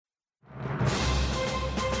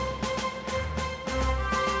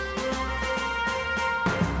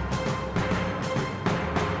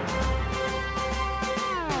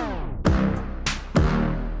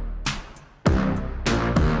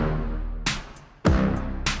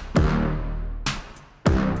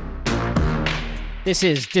This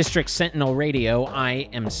is District Sentinel Radio. I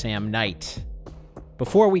am Sam Knight.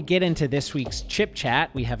 Before we get into this week's Chip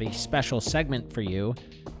Chat, we have a special segment for you,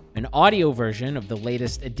 an audio version of the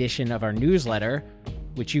latest edition of our newsletter,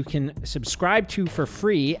 which you can subscribe to for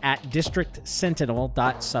free at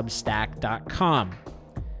districtsentinel.substack.com.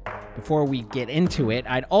 Before we get into it,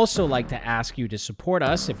 I'd also like to ask you to support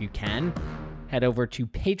us if you can. Head over to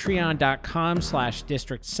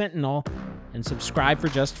patreon.com/districtsentinel and subscribe for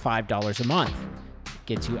just $5 a month. It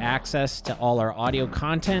gets you access to all our audio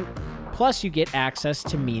content, plus you get access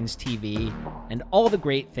to Means TV and all the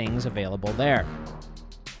great things available there.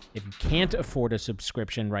 If you can't afford a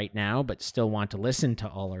subscription right now but still want to listen to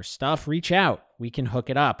all our stuff, reach out. We can hook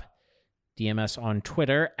it up. DM us on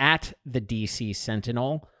Twitter at the DC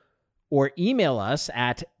Sentinel, or email us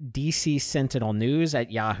at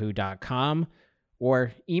dcsentinelnews@yahoo.com,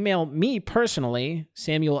 or email me personally,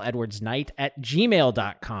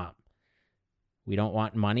 samueledwardsknight@gmail.com. We don't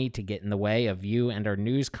want money to get in the way of you and our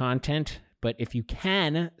news content, but if you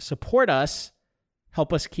can, support us,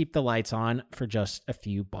 help us keep the lights on for just a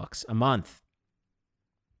few bucks a month.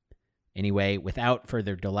 Anyway, without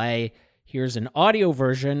further delay, here's an audio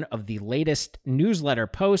version of the latest newsletter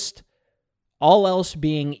post. All else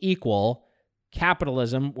being equal,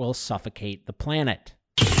 capitalism will suffocate the planet.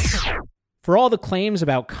 For all the claims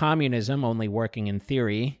about communism only working in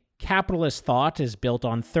theory, capitalist thought is built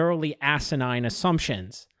on thoroughly asinine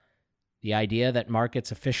assumptions. The idea that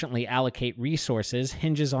markets efficiently allocate resources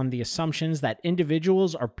hinges on the assumptions that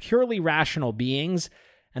individuals are purely rational beings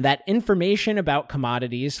and that information about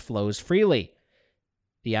commodities flows freely.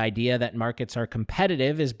 The idea that markets are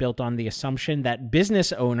competitive is built on the assumption that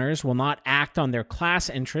business owners will not act on their class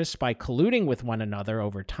interests by colluding with one another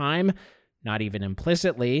over time, not even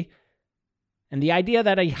implicitly. And the idea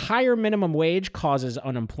that a higher minimum wage causes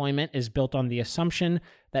unemployment is built on the assumption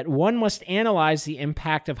that one must analyze the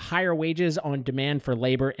impact of higher wages on demand for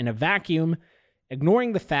labor in a vacuum,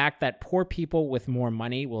 ignoring the fact that poor people with more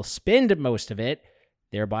money will spend most of it,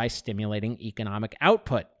 thereby stimulating economic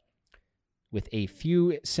output. With a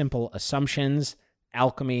few simple assumptions,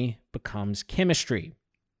 alchemy becomes chemistry.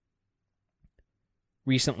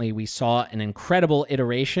 Recently, we saw an incredible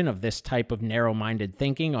iteration of this type of narrow-minded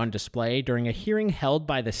thinking on display during a hearing held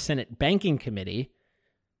by the Senate Banking Committee.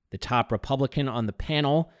 The top Republican on the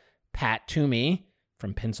panel, Pat Toomey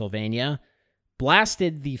from Pennsylvania,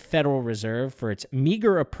 blasted the Federal Reserve for its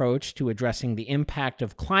meager approach to addressing the impact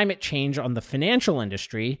of climate change on the financial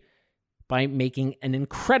industry by making an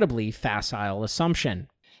incredibly facile assumption.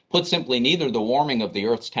 Put simply, neither the warming of the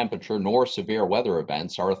Earth's temperature nor severe weather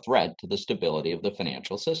events are a threat to the stability of the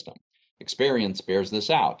financial system. Experience bears this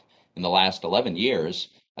out. In the last 11 years,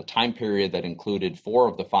 a time period that included 4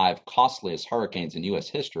 of the 5 costliest hurricanes in U.S.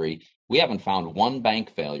 history, we haven't found one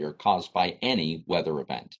bank failure caused by any weather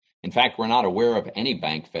event. In fact, we're not aware of any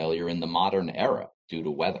bank failure in the modern era due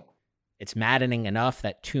to weather. It's maddening enough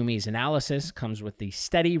that Toomey's analysis comes with the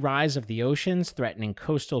steady rise of the oceans threatening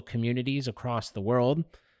coastal communities across the world.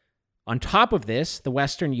 On top of this, the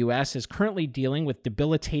western U.S. is currently dealing with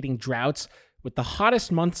debilitating droughts with the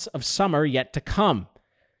hottest months of summer yet to come.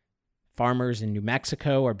 Farmers in New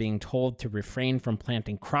Mexico are being told to refrain from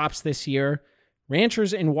planting crops this year.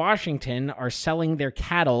 Ranchers in Washington are selling their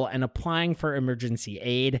cattle and applying for emergency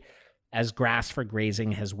aid as grass for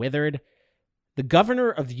grazing has withered. The governor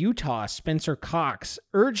of Utah, Spencer Cox,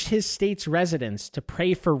 urged his state's residents to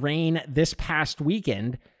pray for rain this past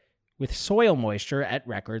weekend, with soil moisture at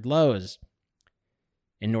record lows.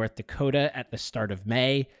 In North Dakota at the start of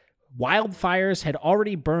May, wildfires had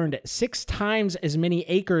already burned 6 times as many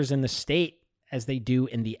acres in the state as they do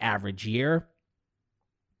in the average year.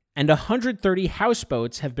 And 130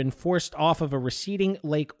 houseboats have been forced off of a receding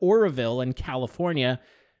Lake Oroville in California,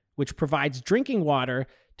 which provides drinking water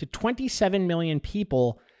to 27 million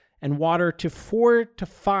people and water to 4 to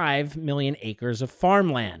 5 million acres of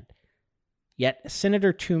farmland. Yet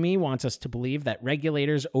Senator Toomey wants us to believe that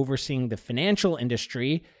regulators overseeing the financial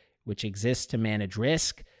industry, which exists to manage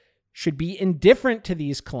risk, should be indifferent to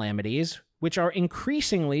these calamities, which are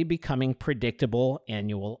increasingly becoming predictable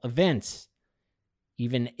annual events.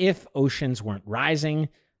 Even if oceans weren't rising,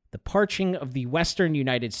 the parching of the western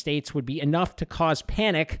United States would be enough to cause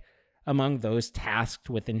panic among those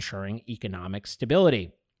tasked with ensuring economic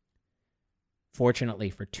stability.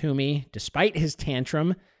 Fortunately for Toomey, despite his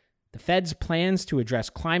tantrum, the Fed's plans to address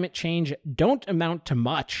climate change don't amount to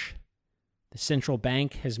much. The central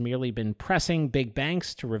bank has merely been pressing big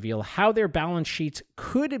banks to reveal how their balance sheets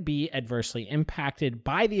could be adversely impacted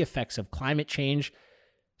by the effects of climate change,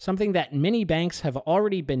 something that many banks have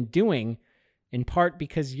already been doing in part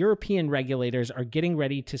because European regulators are getting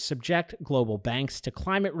ready to subject global banks to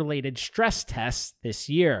climate-related stress tests this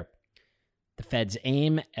year. The Fed's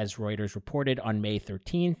aim, as Reuters reported on May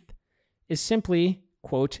 13th, is simply,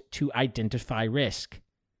 quote, to identify risk.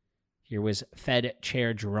 Here was Fed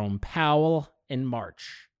Chair Jerome Powell in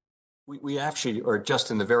March. We actually are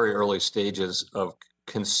just in the very early stages of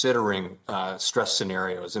considering stress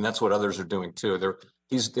scenarios, and that's what others are doing too.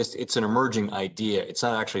 It's an emerging idea. It's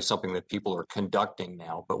not actually something that people are conducting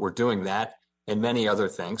now, but we're doing that and many other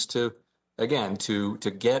things to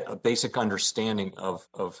get a basic understanding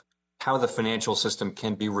of how the financial system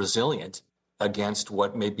can be resilient against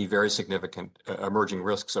what may be very significant emerging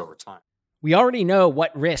risks over time. We already know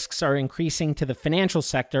what risks are increasing to the financial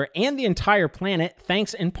sector and the entire planet,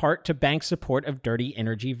 thanks in part to bank support of Dirty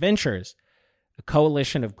Energy Ventures. A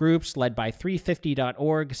coalition of groups led by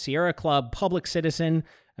 350.org, Sierra Club, Public Citizen,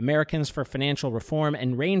 Americans for Financial Reform,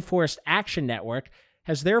 and Rainforest Action Network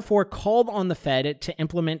has therefore called on the Fed to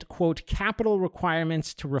implement, quote, capital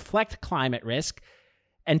requirements to reflect climate risk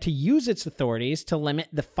and to use its authorities to limit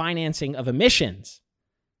the financing of emissions.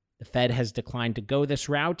 The Fed has declined to go this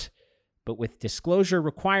route, but with disclosure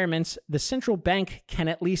requirements, the central bank can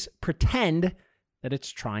at least pretend that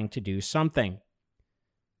it's trying to do something.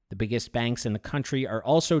 The biggest banks in the country are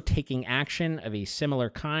also taking action of a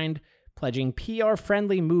similar kind, pledging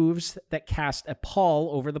PR-friendly moves that cast a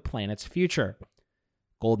pall over the planet's future.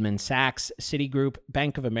 Goldman Sachs, Citigroup,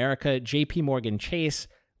 Bank of America, JP Morgan Chase,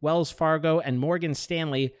 Wells Fargo, and Morgan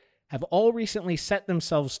Stanley have all recently set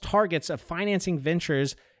themselves targets of financing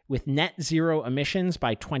ventures with net zero emissions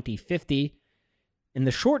by 2050. In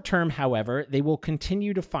the short term, however, they will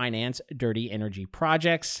continue to finance dirty energy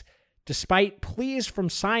projects, despite pleas from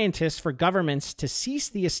scientists for governments to cease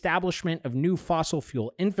the establishment of new fossil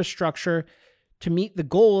fuel infrastructure to meet the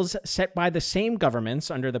goals set by the same governments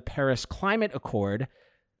under the Paris Climate Accord,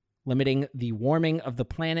 limiting the warming of the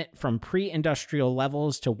planet from pre-industrial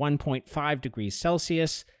levels to 1.5 degrees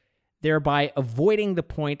Celsius, thereby avoiding the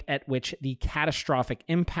point at which the catastrophic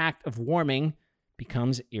impact of warming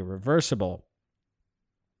becomes irreversible.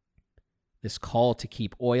 This call to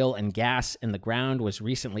keep oil and gas in the ground was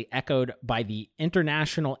recently echoed by the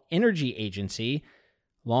International Energy Agency,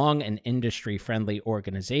 long an industry-friendly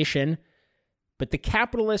organization, but the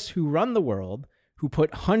capitalists who run the world, who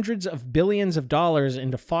put hundreds of billions of dollars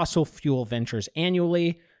into fossil fuel ventures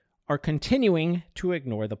annually, are continuing to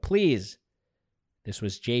ignore the pleas. This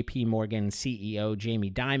was JP Morgan CEO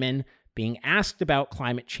Jamie Dimon being asked about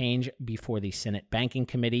climate change before the Senate Banking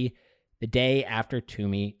Committee the day after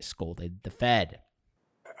Toomey scolded the Fed.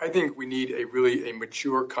 I think we need a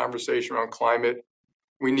mature conversation around climate.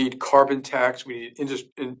 We need carbon tax. We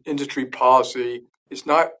need industry policy. It's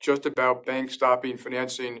not just about banks stopping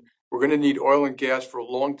financing. We're going to need oil and gas for a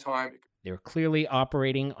long time. They're clearly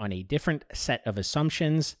operating on a different set of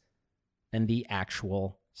assumptions than the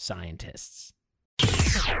actual scientists.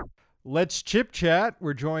 Let's Chip Chat.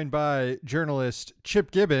 We're joined by journalist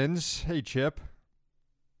Chip Gibbons. Hey, Chip.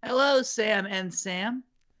 Hello, Sam and Sam.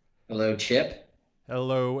 Hello, Chip.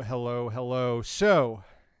 Hello. So,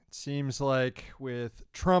 it seems like with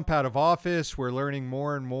Trump out of office, we're learning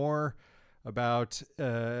more and more about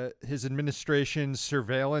his administration's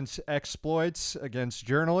surveillance exploits against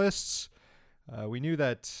journalists. We knew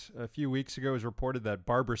that a few weeks ago it was reported that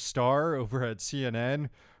Barbara Starr over at CNN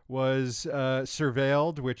was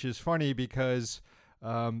surveilled, which is funny because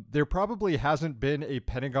there probably hasn't been a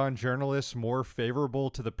Pentagon journalist more favorable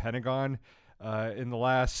to the Pentagon in the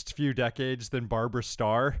last few decades than Barbara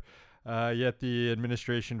Starr. Yet the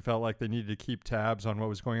administration felt like they needed to keep tabs on what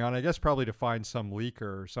was going on, I guess probably to find some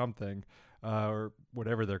leaker or something, or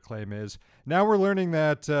whatever their claim is. Now we're learning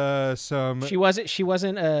that She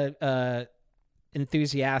wasn't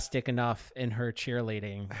enthusiastic enough in her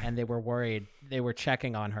cheerleading, and they were worried. They were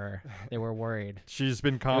checking on her. They were worried. She's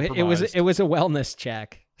been compromised. It was a wellness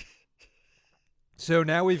check. So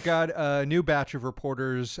now we've got a new batch of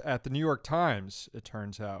reporters at the New York Times, it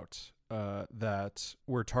turns out, that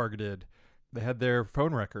were targeted. They had their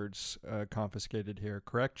phone records confiscated here.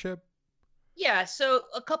 Correct, Chip? Yeah, so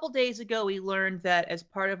a couple days ago, we learned that as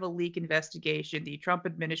part of a leak investigation, the Trump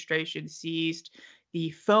administration seized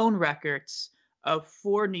the phone records of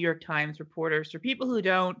 4 New York Times reporters. For people who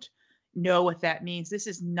don't know what that means, this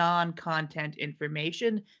is non-content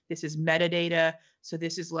information. This is metadata. So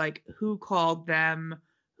this is like who called them,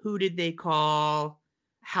 who did they call,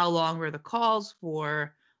 how long were the calls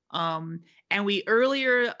for. And we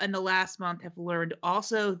earlier in the last month have learned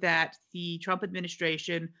also that the Trump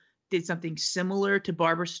administration did something similar to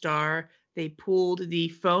Barbara Starr. They pulled the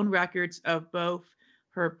phone records of both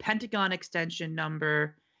her Pentagon extension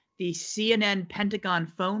number, the CNN Pentagon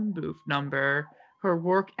phone booth number, her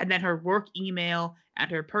work, and then her work email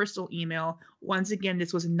and her personal email. Once again,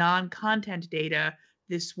 this was non-content data.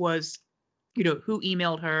 This was, who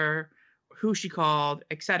emailed her, who she called,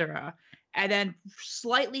 etc. And then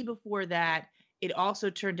slightly before that, it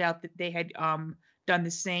also turned out that they had done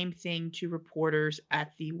the same thing to reporters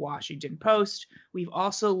at the Washington Post. We've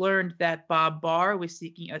also learned that Bob Barr was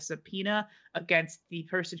seeking a subpoena against the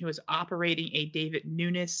person who was operating a David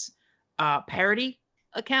Nunes parody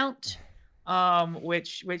account,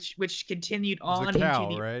 which continued on into the cow,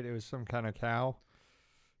 into the right? It was some kind of cow.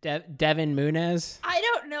 Devin Nunes. I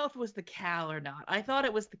don't know if it was the cow or not. I thought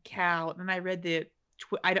it was the cow, and I read the.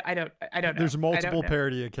 I don't know. There's multiple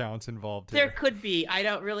parody accounts involved here. There could be. I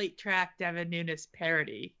don't really track Devin Nunes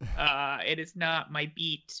parody. It is not my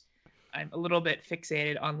beat. I'm a little bit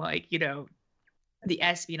fixated on the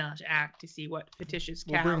Espionage Act to see what fictitious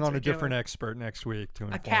cows. We'll bring on a different expert next week to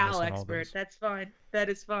inform us on all this. A cow expert. That's fine. That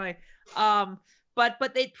is fine.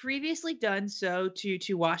 But they'd previously done so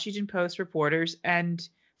to Washington Post reporters and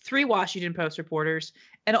 3 Washington Post reporters.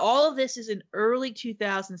 And all of this is in early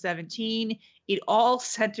 2017. It all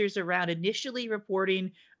centers around initially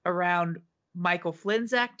reporting around Michael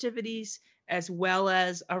Flynn's activities, as well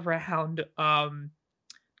as around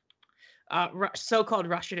so-called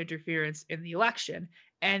Russian interference in the election.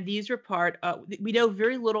 And these were part of, we know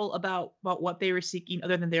very little about what they were seeking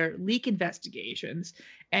other than their leak investigations.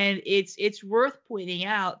 And it's worth pointing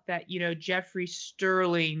out that, Jeffrey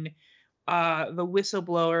Sterling, the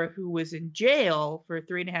whistleblower who was in jail for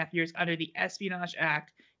 3.5 years under the Espionage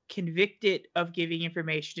Act, convicted of giving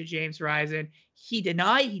information to James Risen. He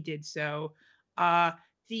denied he did so.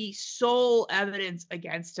 The sole evidence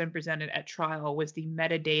against him presented at trial was the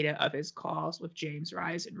metadata of his calls with James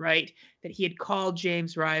Risen, right? That he had called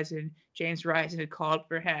James Risen had called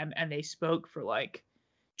for him, and they spoke for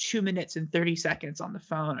 2 minutes and 30 seconds on the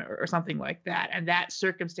phone or something like that. And that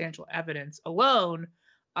circumstantial evidence alone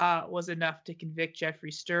was enough to convict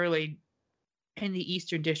Jeffrey Sterling in the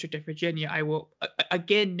Eastern District of Virginia. I will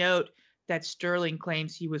again note that Sterling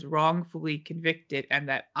claims he was wrongfully convicted, and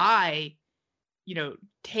that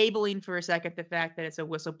tabling for a second the fact that it's a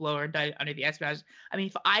whistleblower indicted under the espionage. I mean,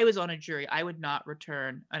 if I was on a jury, I would not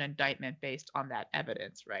return an indictment based on that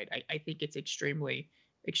evidence, right? I think it's extremely,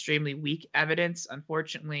 extremely weak evidence.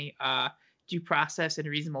 Unfortunately, due process and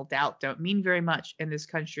reasonable doubt don't mean very much in this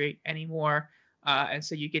country anymore. And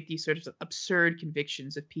so you get these sort of absurd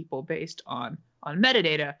convictions of people based on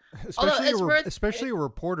metadata. Especially a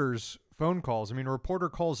reporter's phone calls. I mean, a reporter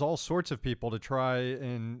calls all sorts of people to try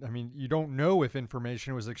and, you don't know if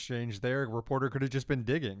information was exchanged there. A reporter could have just been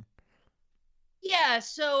digging. Yeah.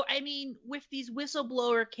 So, with these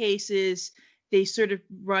whistleblower cases, they sort of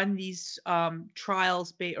run these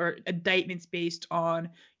trials or indictments based on,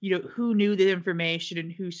 who knew the information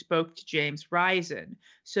and who spoke to James Risen.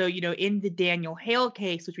 So, in the Daniel Hale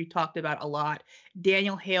case, which we talked about a lot,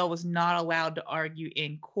 Daniel Hale was not allowed to argue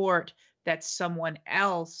in court that someone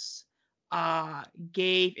else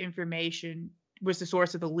gave information, was the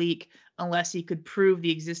source of the leak, unless he could prove the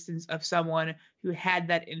existence of someone who had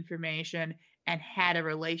that information and had a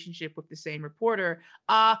relationship with the same reporter.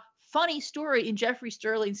 Funny story, in Jeffrey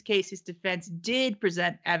Sterling's case, his defense did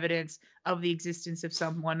present evidence of the existence of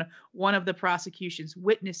someone. One of the prosecution's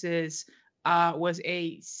witnesses was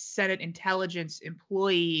a Senate intelligence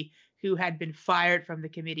employee who had been fired from the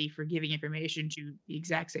committee for giving information to the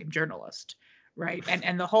exact same journalist, right?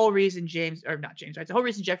 And the whole reason the whole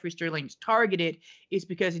reason Jeffrey Sterling is targeted is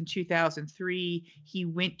because in 2003, he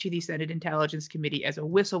went to the Senate Intelligence Committee as a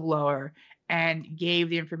whistleblower and gave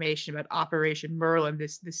the information about Operation Merlin,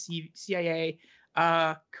 the CIA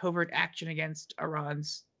covert action against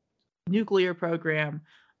Iran's nuclear program.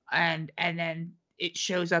 And then it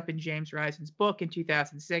shows up in James Risen's book in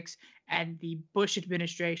 2006. And the Bush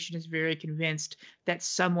administration is very convinced that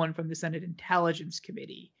someone from the Senate Intelligence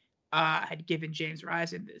Committee had given James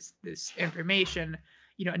Risen this information.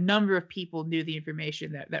 A number of people knew the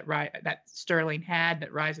information that Sterling had,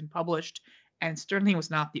 that Risen published. And Sterling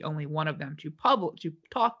was not the only one of them to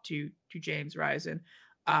talk to James Risen,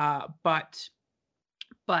 but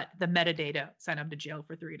the metadata sent him to jail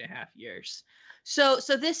for 3.5 years. So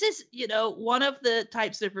this is, one of the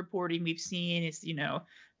types of reporting we've seen is,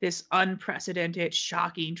 this unprecedented,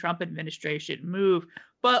 shocking Trump administration move.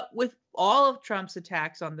 But with all of Trump's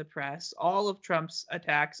attacks on the press, all of Trump's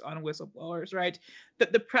attacks on whistleblowers, right?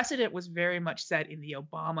 The precedent was very much set in the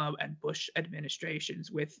Obama and Bush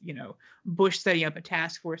administrations with, Bush setting up a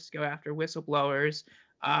task force to go after whistleblowers,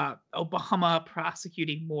 Obama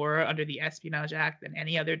prosecuting more under the Espionage Act than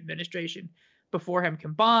any other administration before him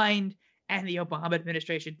combined, and the Obama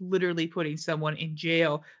administration literally putting someone in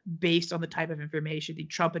jail based on the type of information the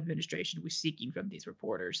Trump administration was seeking from these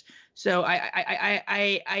reporters. So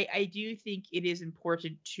I do think it is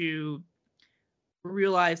important to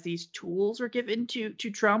realize these tools were given to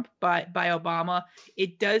Trump by Obama.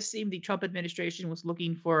 It does seem the Trump administration was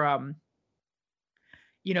looking for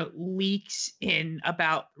leaks in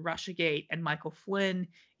about Russiagate and Michael Flynn.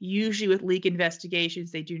 Usually with leak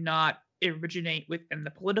investigations, they do not originate within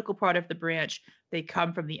the political part of the branch. They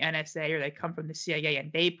come from the NSA or they come from the CIA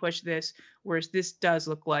and they push this. Whereas this does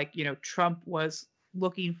look like, Trump was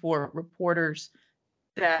looking for reporters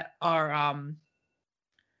that are,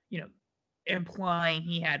 implying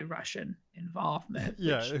he had Russian involvement.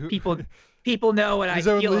 Yeah. People know what I his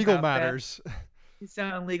feel own legal about matters. That. His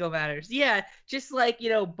own legal matters. Yeah. Just like,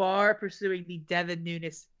 Barr pursuing the Devin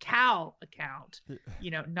Nunes Cal account,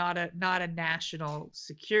 not a national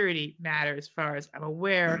security matter as far as I'm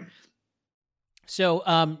aware. So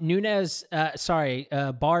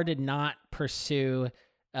Barr did not pursue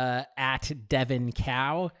at Devin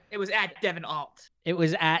Cow. It was at Devin Alt. It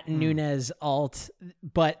was at Nunes Alt,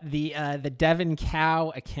 but the Devin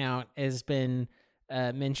Cow account has been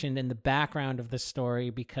mentioned in the background of the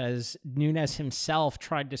story because Nunes himself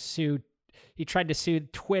tried to sue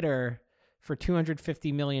Twitter for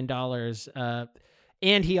 $250 million,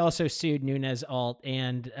 and he also sued Nunes Alt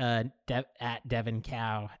and at Devin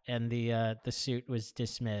Cow, and the suit was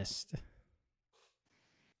dismissed.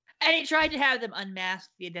 And he tried to have them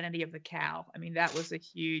unmask the identity of the cow. I mean, that was a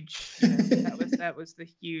huge. That was the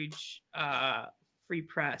huge free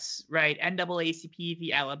press, right? NAACP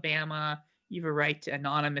v. Alabama. You have a right to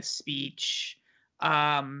anonymous speech.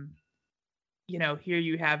 Here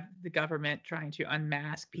you have the government trying to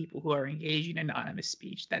unmask people who are engaging in anonymous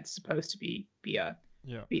speech. That's supposed to be a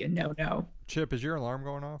no-no. Chip, is your alarm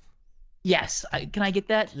going off? Yes. Can I get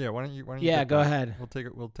that? Yeah. Why don't you? Yeah, go ahead.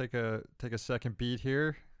 We'll take a second beat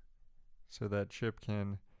here, so that Chip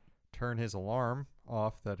can turn his alarm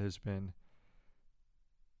off that has been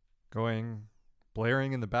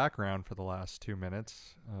blaring in the background for the last 2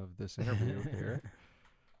 minutes of this interview here.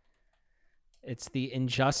 It's the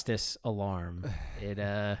injustice alarm. It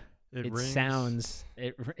rings.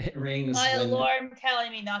 It rings. My alarm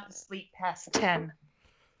telling me not to sleep past 10.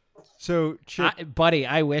 So, Chip, buddy,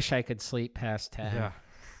 I wish I could sleep past 10. Yeah,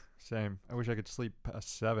 same. I wish I could sleep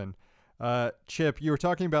past 7. Chip, you were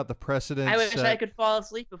talking about the precedents. I wish I could fall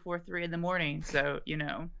asleep before 3 a.m. So,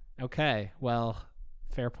 Okay, well,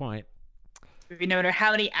 fair point. No matter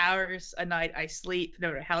how many hours a night I sleep, no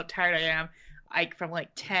matter how tired I am, from like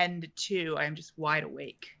 10 to 2, I am just wide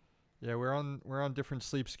awake. Yeah, we're on different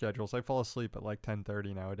sleep schedules. I fall asleep at like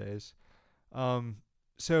 10:30 nowadays.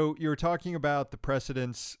 So you were talking about the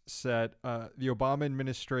precedents set. The Obama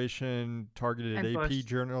administration targeted AP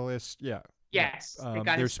journalists. Yeah. Yes.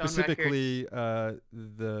 There's specifically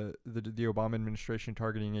the Obama administration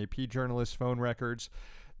targeting AP journalists' phone records.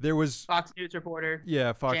 There was Fox News reporter.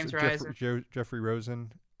 Yeah, James Jeffrey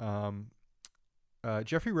Rosen.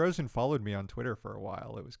 Jeffrey Rosen followed me on Twitter for a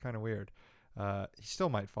while. It was kind of weird. He still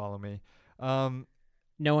might follow me.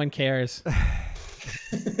 No one cares.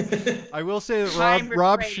 I will say that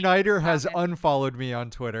Rob Schneider has unfollowed me on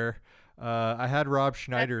Twitter. I had Rob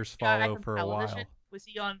Schneider's follow for a while. Was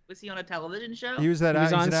he on a television show? He was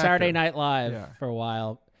on Saturday Night Live for a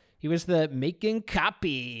while. He was the making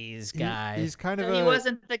copies guy. He's kind of he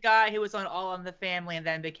wasn't the guy who was on All in the Family and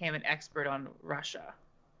then became an expert on Russia.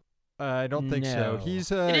 I don't think so. He's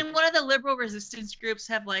didn't one of the liberal resistance groups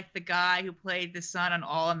have like the guy who played the son on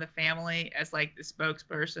All in the Family as like the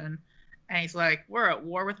spokesperson? And he's like, "We're at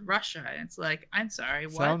war with Russia." And it's like, I'm sorry,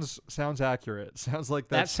 what? Sounds accurate. Sounds like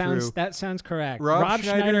that's true. That sounds correct. Rob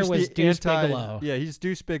Schneider was Deuce Bigelow. Yeah, he's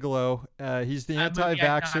Deuce Bigelow. He's the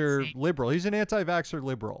anti-vaxxer liberal. He's an anti-vaxxer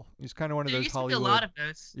liberal. He's kind of one of those Hollywood. A lot of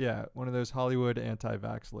those. Yeah, one of those Hollywood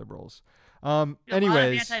anti-vax liberals. Anyways, a lot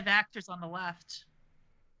of anti-vaxxers on the left.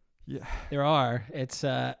 Yeah, there are. It's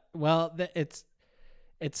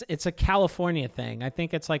it's a California thing. I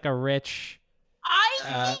think it's like a rich.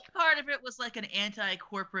 I think part of it was like an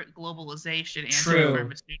anti-corporate globalization,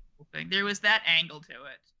 anti-pharmaceutical thing. There was that angle to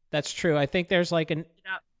it. That's true. I think there's like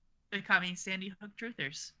becoming Sandy Hook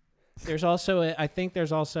truthers. There's also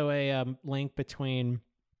a link between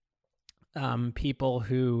people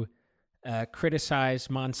who criticize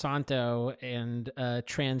Monsanto and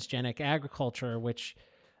transgenic agriculture, which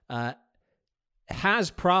has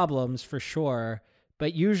problems for sure.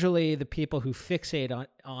 But usually the people who fixate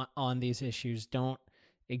on these issues don't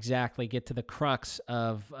exactly get to the crux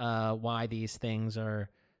of why these things are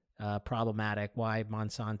problematic, why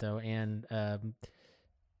Monsanto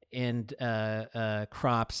and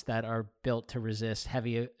crops that are built to resist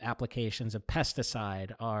heavy applications of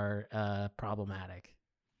pesticide are problematic.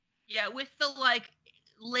 Yeah, with the like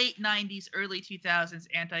late 90s, early 2000s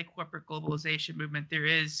anti-corporate globalization movement, there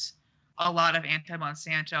is a lot of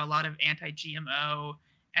anti-Monsanto, a lot of anti-GMO,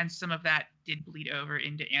 and some of that did bleed over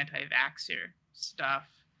into anti-vaxxer stuff,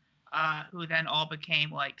 who then all became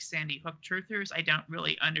like Sandy Hook truthers. I don't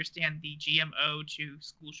really understand the GMO to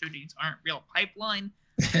school shootings aren't real pipeline,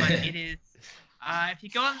 but it is. If you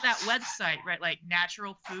go on that website, right, like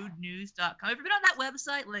naturalfoodnews.com. Have you been on that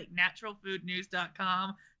website, like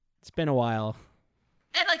naturalfoodnews.com? It's been a while.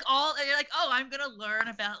 And like you're like, oh, I'm gonna learn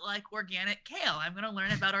about like organic kale. I'm gonna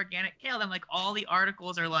learn about organic kale. Then like all the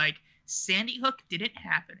articles are like, Sandy Hook didn't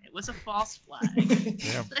happen. It was a false flag.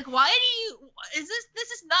 Yeah. Like, why do you?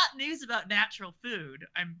 This is not news about natural food.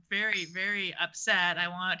 I'm very, very upset. I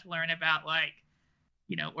wanted to learn about like,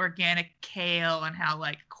 organic kale and how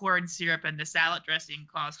like corn syrup and the salad dressing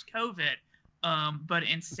caused COVID. But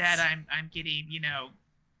instead, I'm getting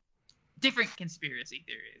different conspiracy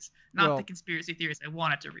theories, not the conspiracy theories I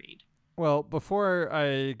wanted to read. Well, before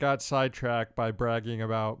I got sidetracked by bragging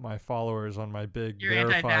about my followers on my big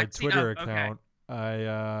verified Twitter account,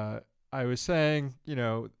 I was saying,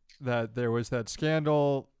 that there was that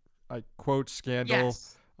scandal, I quote scandal,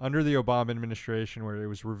 yes, under the Obama administration where it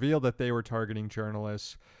was revealed that they were targeting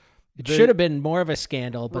journalists. It should have been more of a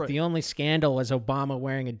scandal, but Right. the only scandal was Obama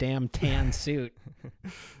wearing a damn tan suit.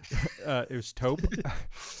 It was taupe.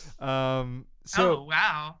 oh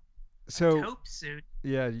wow. So Taupe suit.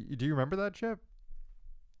 yeah, do you remember that, Chip?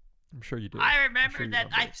 I'm sure you do. I remember sure you that.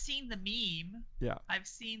 remember it. I've seen the meme. Yeah. I've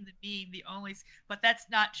seen the meme. But that's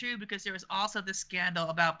not true because there was also the scandal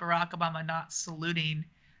about Barack Obama not saluting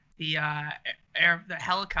the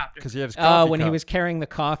helicopter. Because he had his Oh, coffee when he cup. was carrying the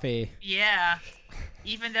coffee. Yeah.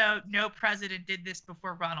 Even though no president did this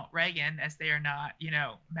before Ronald Reagan, as they are not,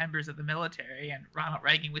 members of the military, and Ronald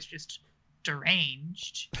Reagan was just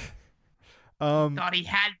deranged. Thought he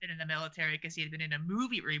had been in the military because he had been in a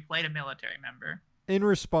movie where he played a military member. In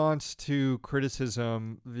response to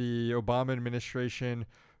criticism, the Obama administration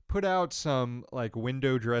put out some like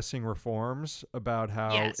window dressing reforms about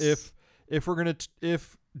how Yes.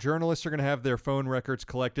 if journalists are going to have their phone records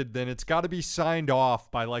collected, then it's got to be signed off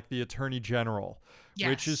by like the attorney general,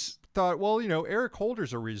 which is thought, well, Eric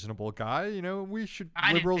Holder's a reasonable guy. We should,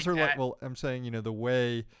 I didn't liberals think are like, that. well, I'm saying, the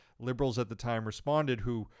way liberals at the time responded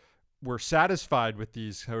who were satisfied with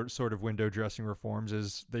these sort of window dressing reforms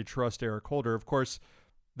is they trust Eric Holder. Of course,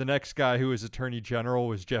 the next guy who was attorney general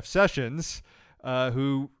was Jeff Sessions,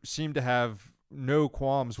 who seemed to have no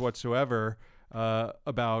qualms whatsoever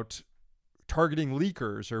about targeting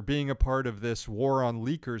leakers or being a part of this war on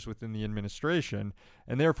leakers within the administration.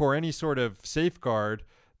 And therefore, any sort of safeguard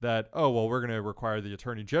that, we're going to require the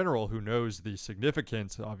attorney general, who knows the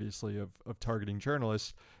significance, obviously, of targeting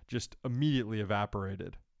journalists, just immediately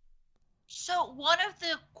evaporated. So one of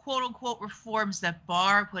the quote-unquote reforms that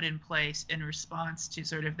Barr put in place in response to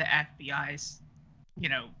sort of the FBI's,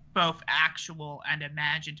 both actual and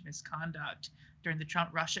imagined misconduct during the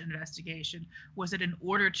Trump-Russia investigation was that in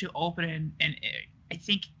order to open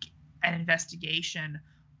an investigation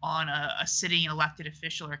on a sitting elected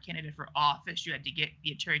official or candidate for office, you had to get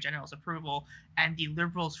the attorney general's approval, and the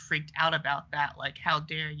liberals freaked out about that. Like, how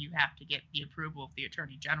dare you have to get the approval of the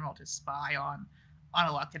attorney general to spy on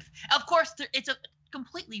elected. Of course, it's a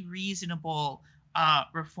completely reasonable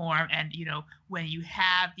reform, and when you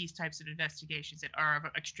have these types of investigations that are of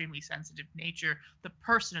an extremely sensitive nature, the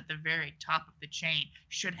person at the very top of the chain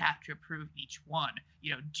should have to approve each one.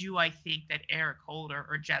 Do I think that Eric Holder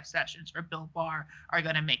or Jeff Sessions or Bill Barr are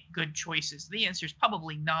going to make good choices? The answer is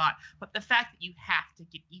probably not, but the fact that you have to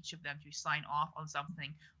get each of them to sign off on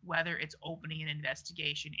something, whether it's opening an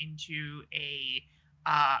investigation into a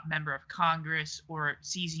member of Congress or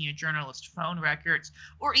seizing a journalist's phone records,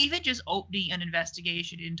 or even just opening an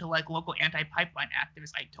investigation into like local anti-pipeline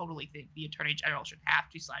activists, I totally think the attorney general should have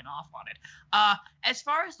to sign off on it. As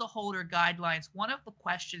far as the Holder guidelines, one of the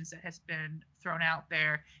questions that has been thrown out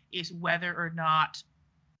there is whether or not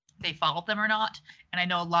they followed them or not. And I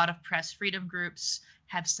know a lot of press freedom groups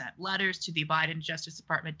have sent letters to the Biden Justice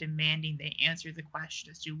Department demanding they answer the question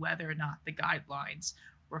as to whether or not the guidelines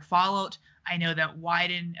were followed. I know that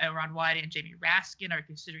Ron Wyden and Jamie Raskin are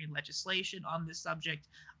considering legislation on this subject.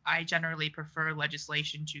 I generally prefer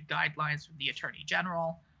legislation to guidelines from the Attorney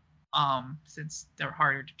General, since they're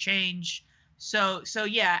harder to change. So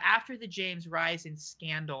yeah, after the James Risen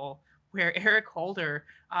scandal, where Eric Holder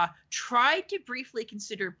tried to briefly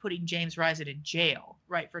consider putting James Risen in jail,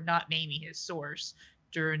 right, for not naming his source,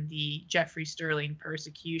 during the Jeffrey Sterling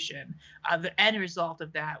persecution. The end result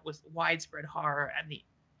of that was widespread horror and the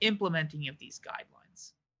implementing of these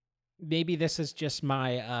guidelines. Maybe this is just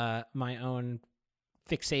my my own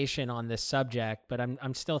fixation on this subject, but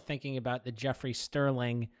I'm still thinking about the Jeffrey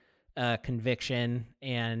Sterling conviction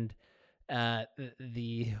and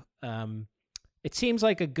the it seems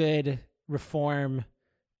like a good reform,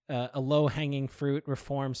 a low-hanging fruit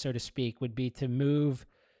reform, so to speak, would be to move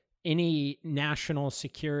any national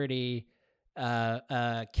security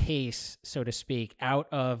case, so to speak, out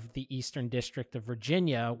of the Eastern District of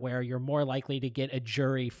Virginia, where you're more likely to get a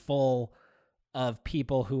jury full of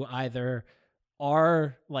people who either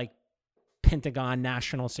are like Pentagon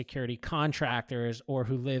national security contractors or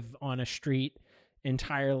who live on a street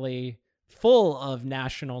entirely full of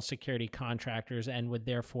national security contractors and would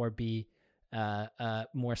therefore be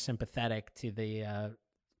more sympathetic to the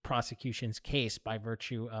prosecution's case by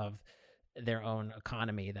virtue of their own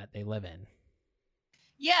economy that they live in.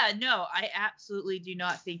 Yeah, no, I absolutely do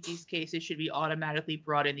not think these cases should be automatically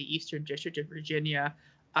brought in the Eastern District of Virginia.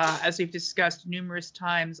 As we've discussed numerous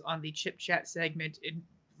times on the Chip Chat segment in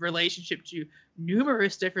relationship to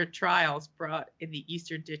numerous different trials brought in the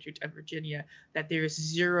Eastern District of Virginia, that there is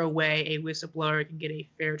zero way a whistleblower can get a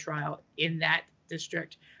fair trial in that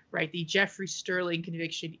district, right? The Jeffrey Sterling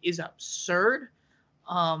conviction is absurd.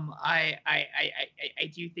 I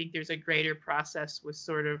do think there's a greater process with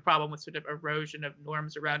problem with erosion of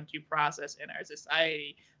norms around due process in our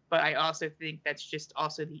society. But I also think that's just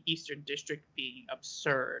also the Eastern District being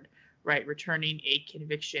absurd, right? Returning a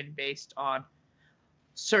conviction based on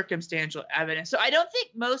circumstantial evidence. So I don't think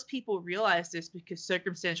most people realize this, because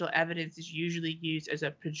circumstantial evidence is usually used as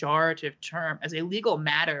a pejorative term. As a legal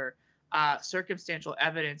matter, circumstantial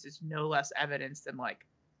evidence is no less evidence than like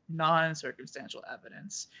non-circumstantial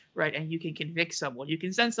evidence, right? And you can convict someone, you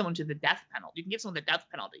can send someone to the death penalty, you can give someone the death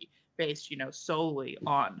penalty based, solely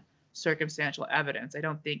on circumstantial evidence. I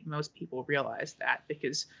don't think most people realize that,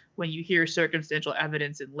 because when you hear circumstantial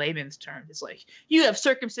evidence in layman's terms, it's like, you have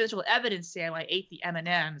circumstantial evidence, Sam, I ate the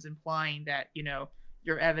M&Ms, implying that,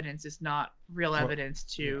 your evidence is not real evidence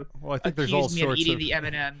to I think accuse there's all me of sorts eating of the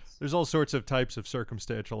M&Ms. There's all sorts of types of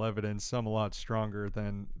circumstantial evidence, some a lot stronger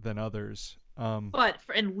than others. But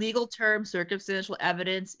in legal terms, circumstantial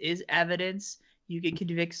evidence is evidence. You can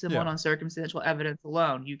convict someone on circumstantial evidence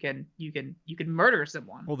alone. You can murder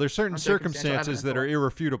someone. Well, there's certain circumstances that are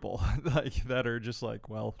irrefutable, like that are just like,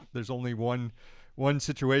 well, there's only one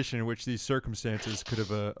situation in which these circumstances could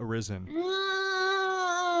have arisen.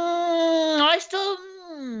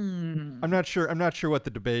 I'm not sure what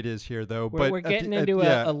the debate is here, though. We're getting into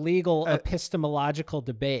a legal epistemological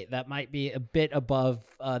debate that might be a bit above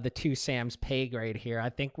the two Sam's pay grade here. I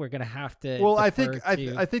think we're going to have to. Well, I think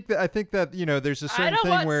that there's a certain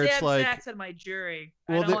thing where it's like. I don't want Sam Sachs on my jury.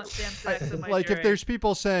 I don't want Sam Sachs on my like jury. If there's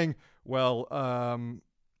people saying, well,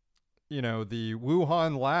 the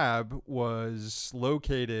Wuhan lab was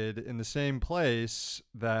located in the same place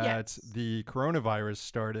that the coronavirus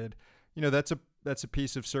started. That's a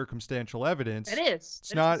piece of circumstantial evidence. It is.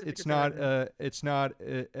 It's not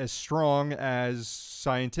as strong as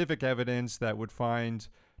scientific evidence that would find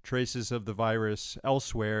traces of the virus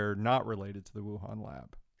elsewhere not related to the Wuhan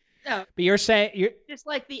lab. No, but you're saying just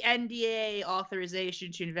like the NDA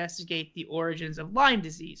authorization to investigate the origins of Lyme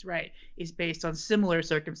disease, right, is based on similar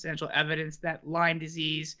circumstantial evidence that Lyme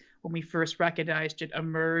disease, when we first recognized it,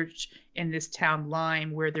 emerged in this town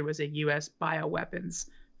Lyme, where there was a U.S. bioweapons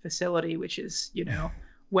facility, which is,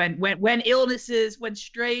 when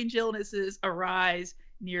strange illnesses arise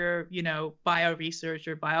near, bio research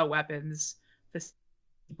or bioweapons,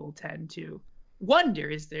 people tend to wonder,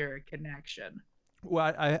 is there a connection?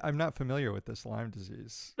 Well, I'm not familiar with this Lyme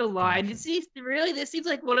disease. The Lyme disease, really? This seems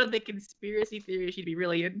like one of the conspiracy theories you'd be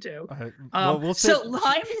really into. Lyme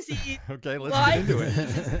disease. Okay, let's get into it.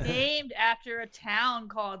 Is named after a town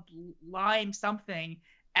called Lyme something,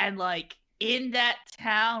 and in that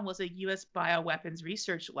town was a U.S. bioweapons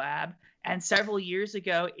research lab. And several years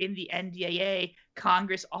ago in the NDAA,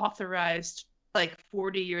 Congress authorized,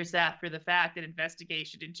 40 years after the fact, an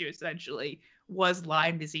investigation into essentially was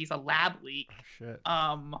Lyme disease a lab leak. Oh, shit.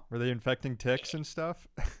 Were they infecting ticks and stuff?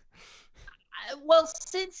 Well,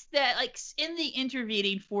 since that, in the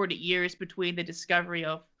intervening 40 years between the discovery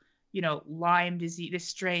of, Lyme disease, this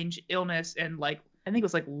strange illness, and I think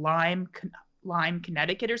it was Lyme,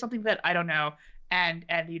 Connecticut or something that I don't know. And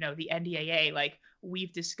the NDAA,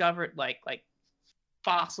 we've discovered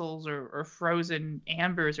fossils or frozen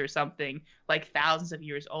ambers or something thousands of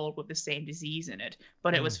years old with the same disease in it.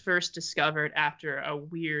 But it was first discovered after a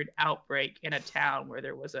weird outbreak in a town where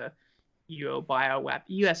there was a U.S.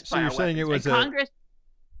 bioweapons. So you're saying it was Congress.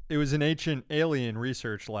 It was an ancient alien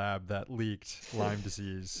research lab that leaked Lyme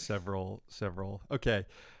disease. Several. Okay.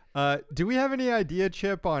 Do we have any idea,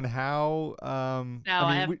 Chip, on how?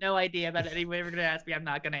 I have no idea about it. Anyway, we're going to ask me, I'm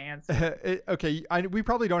not going to answer. Okay, we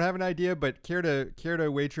probably don't have an idea, but care to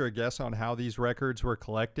wager a guess on how these records were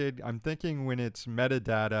collected? I'm thinking when it's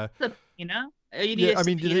metadata. Subpoena? Do you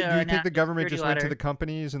think the government just went to the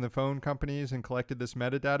companies and the phone companies and collected this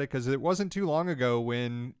metadata? Because it wasn't too long ago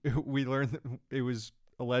when we learned that it was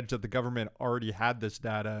alleged that the government already had this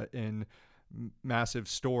data in massive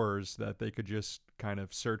stores that they could just kind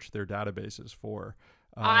of search their databases for.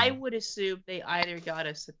 I would assume they either got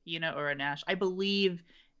a subpoena or a national. I believe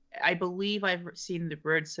I've seen the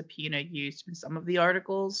word subpoena used in some of the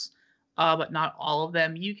articles, but not all of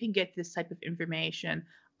them. You can get this type of information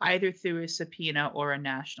either through a subpoena or a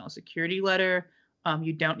national security letter.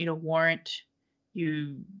 You don't need a warrant.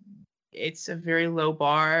 It's a very low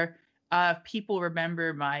bar. People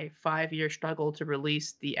remember my 5-year struggle to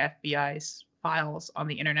release the FBI's files on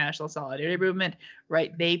the International Solidarity Movement,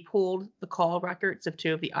 right? They pulled the call records of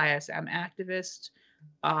 2 of the ISM activists.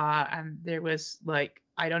 And there was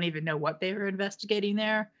I don't even know what they were investigating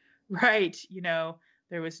there, right?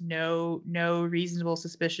 There was no reasonable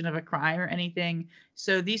suspicion of a crime or anything.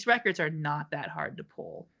 So these records are not that hard to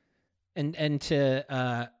pull. And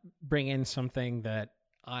to bring in something that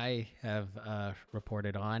I have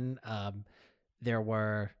reported on, there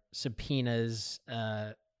were subpoenas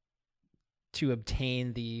to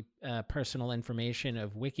obtain the personal information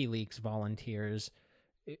of WikiLeaks volunteers,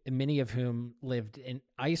 many of whom lived in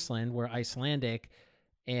Iceland, were Icelandic,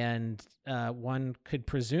 and one could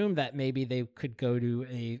presume that maybe they could go to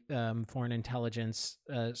a foreign intelligence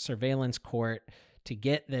surveillance court to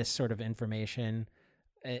get this sort of information.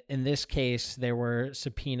 In this case, there were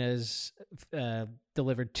subpoenas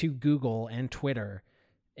delivered to Google and Twitter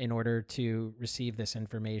in order to receive this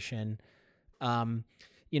information. I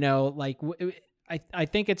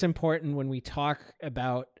think it's important when we talk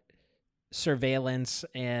about surveillance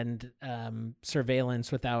and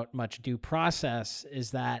surveillance without much due process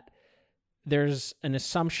is that there's an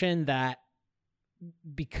assumption that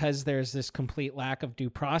because there's this complete lack of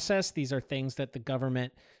due process, these are things that the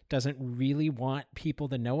government doesn't really want people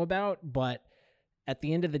to know about. But at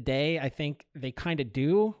the end of the day, I think they kind of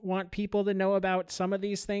do want people to know about some of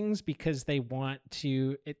these things because they want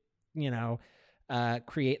to,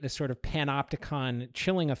 create this sort of panopticon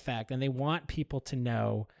chilling effect. And they want people to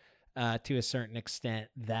know to a certain extent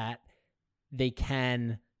that they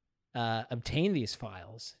can obtain these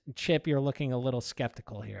files. Chip, you're looking a little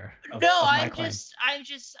skeptical here. I'm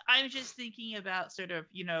just thinking about sort of,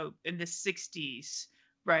 in the 60s,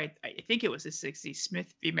 right? I think it was the 60s,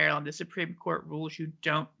 Smith v. Maryland, the Supreme Court rules you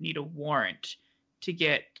don't need a warrant to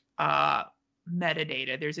get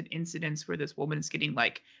metadata. There's an incident where this woman is getting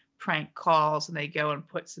prank calls and they go and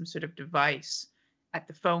put some sort of device at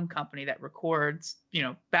the phone company that records,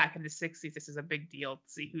 back in the 60s, this is a big deal to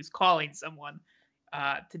see who's calling someone.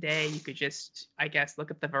 Today, you could just, I guess,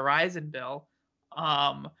 look at the Verizon bill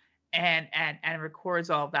and records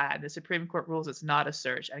all that. And the Supreme Court rules it's not a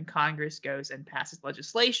search. And Congress goes and passes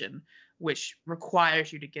legislation which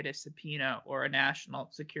requires you to get a subpoena or a national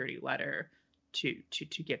security letter to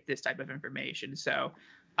get this type of information. So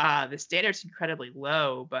the standard's incredibly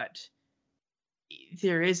low, but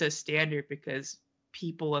there is a standard because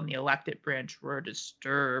people in the elected branch were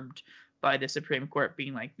disturbed by the Supreme Court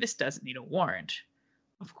being like, this doesn't need a warrant.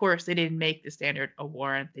 Of course, they didn't make the standard a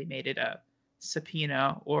warrant. They made it a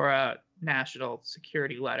subpoena or a national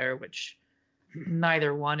security letter, which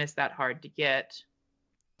neither one is that hard to get.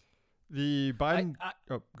 The Biden...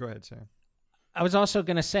 go ahead, Sam. I was also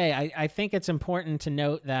going to say, I think it's important to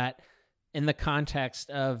note that in the context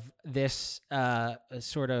of this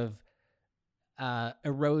sort of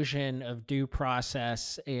erosion of due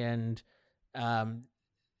process and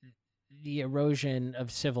the erosion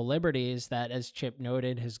of civil liberties that, as Chip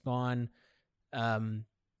noted, has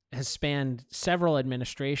spanned several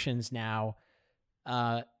administrations now.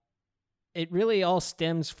 It really all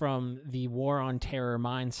stems from the war on terror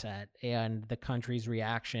mindset and the country's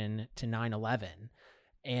reaction to 9/11.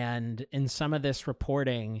 And in some of this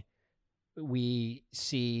reporting, we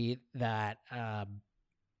see that,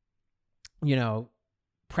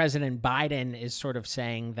 President Biden is sort of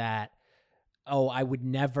saying that, I would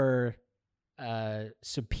never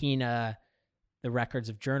subpoena the records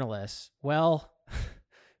of journalists. Well,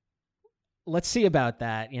 let's see about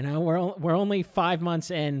that. We're only 5 months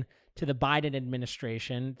in to the Biden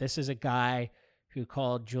administration. This is a guy who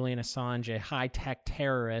called Julian Assange a high-tech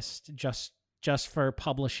terrorist just for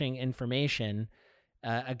publishing information.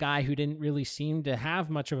 a guy who didn't really seem to have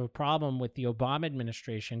much of a problem with the Obama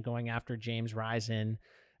administration going after James Risen,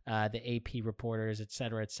 the AP reporters, et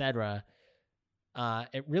cetera, et cetera.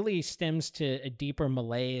 It really stems to a deeper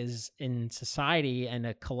malaise in society and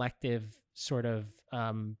a collective sort of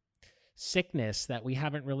sickness that we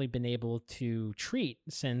haven't really been able to treat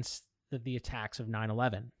since the attacks of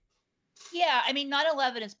 9/11. Yeah, I mean,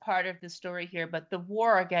 9/11 is part of the story here, but the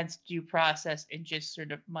war against due process in just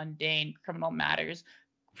sort of mundane criminal matters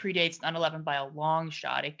predates 9/11 by a long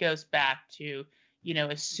shot. It goes back to,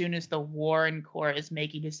 as soon as the Warren Court is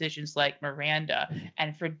making decisions like Miranda,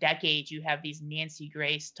 and for decades you have these Nancy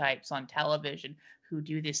Grace types on television who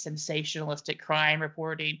do this sensationalistic crime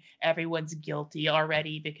reporting. Everyone's guilty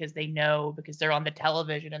already because they're on the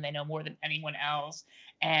television and they know more than anyone else.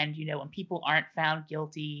 And, when people aren't found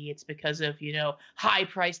guilty, it's because of,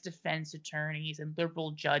 high-priced defense attorneys and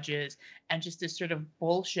liberal judges and just this sort of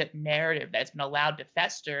bullshit narrative that's been allowed to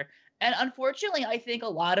fester. And unfortunately, I think a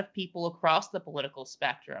lot of people across the political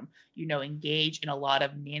spectrum, engage in a lot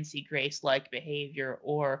of Nancy Grace-like behavior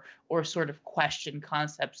or sort of question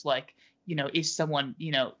concepts like, is someone,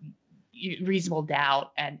 reasonable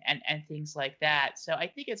doubt and things like that. So I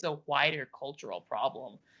think it's a wider cultural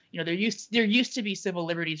problem. There used to be civil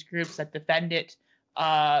liberties groups that defended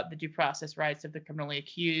the due process rights of the criminally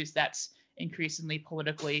accused. That's increasingly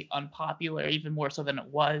politically unpopular, even more so than it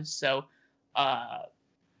was. So I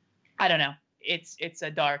don't know. It's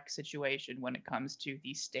a dark situation when it comes to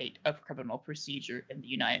the state of criminal procedure in the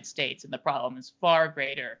United States, and the problem is far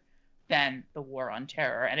greater than the war on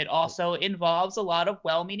terror. And it also involves a lot of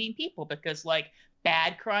well-meaning people because,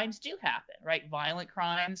 bad crimes do happen, right? Violent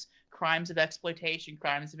crimes, crimes of exploitation,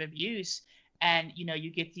 crimes of abuse. And,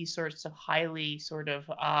 you get these sorts of highly sort of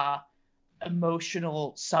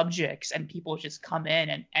emotional subjects, and people just come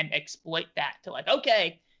in and exploit that to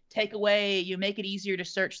okay, take away, you make it easier to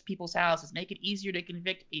search people's houses, make it easier to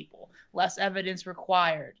convict people, less evidence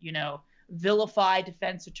required, vilify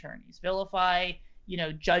defense attorneys, vilify,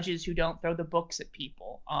 judges who don't throw the books at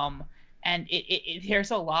people. And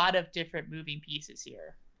there's a lot of different moving pieces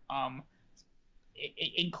here,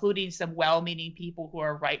 including some well-meaning people who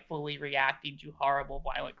are rightfully reacting to horrible,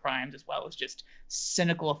 violent crimes, as well as just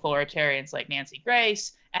cynical authoritarians like Nancy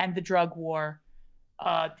Grace and the drug war.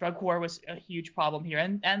 Drug war was a huge problem here,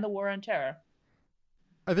 and the war on terror.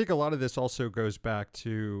 I think a lot of this also goes back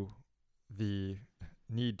to the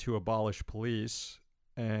need to abolish police.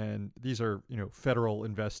 And these are, federal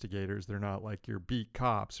investigators. They're not like your beat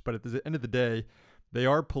cops. But at the end of the day, they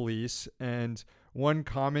are police. And one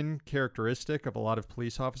common characteristic of a lot of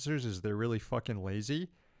police officers is they're really fucking lazy.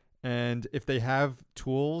 And if they have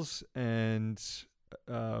tools and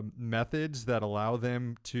methods that allow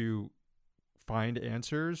them to find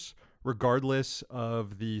answers, regardless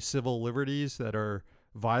of the civil liberties that are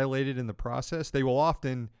violated in the process, they will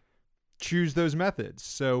often choose those methods.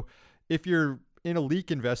 So if you're in a leak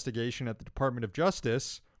investigation at the Department of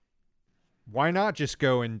Justice, why not just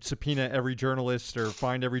go and subpoena every journalist or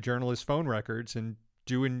find every journalist's phone records and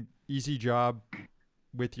do an easy job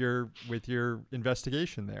with your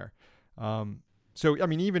investigation there? So, I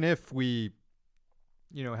mean, even if we,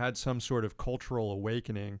 had some sort of cultural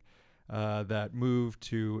awakening that moved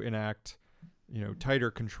to enact, tighter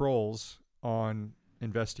controls on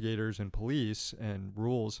investigators and police and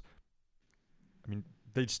rules, I mean,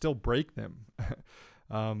 they'd still break them.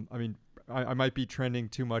 I might be trending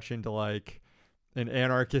too much into an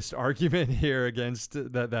anarchist argument here against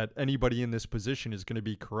that anybody in this position is going to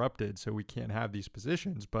be corrupted, so we can't have these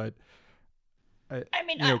positions. But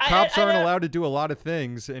cops aren't allowed to do a lot of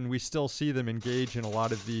things, and we still see them engage in a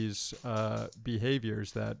lot of these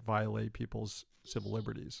behaviors that violate people's civil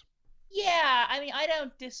liberties. Yeah, I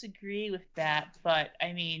don't disagree with that, but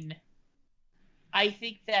I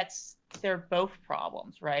think they're both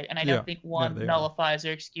problems, right? And I don't think one nullifies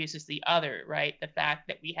or excuses the other, right? The fact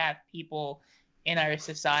that we have people in our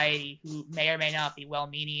society who may or may not be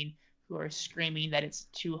well-meaning, who are screaming that it's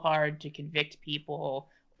too hard to convict people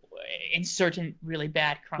in certain really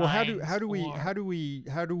bad crimes. Well, how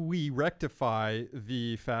do we rectify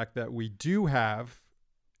the fact that we do have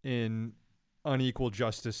an unequal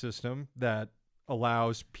justice system that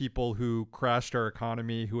allows people who crashed our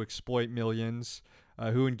economy, who exploit millions,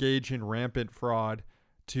 who engage in rampant fraud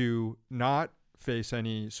to not face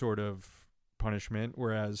any sort of punishment,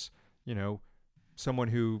 whereas, someone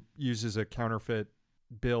who uses a counterfeit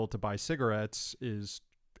bill to buy cigarettes is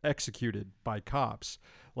executed by cops?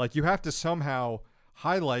 You have to somehow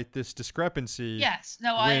highlight this discrepancy. Yes.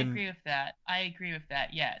 No, I agree with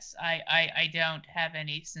that. Yes. I don't have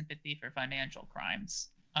any sympathy for financial crimes.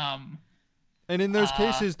 And in those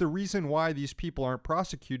cases, the reason why these people aren't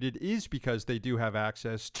prosecuted is because they do have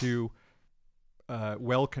access to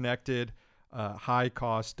well-connected,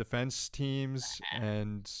 high-cost defense teams,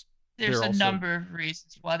 and there's they're a also number of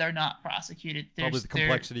reasons why they're not prosecuted. probably the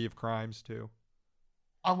complexity of crimes too.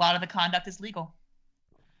 A lot of the conduct is legal.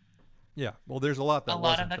 Yeah, well, there's a lot that a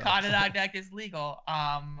lot of wasn't, the though. conduct is legal.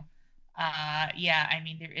 Yeah, I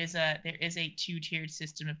mean there is a two-tiered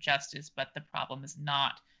system of justice, but the problem is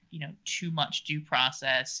not too much due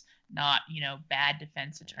process, not bad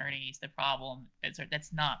defense attorneys. The problem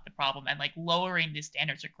that's not the problem, and like lowering the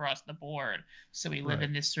standards across the board. So we live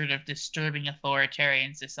in this sort of disturbing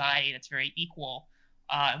authoritarian society that's very equal,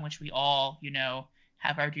 in which we all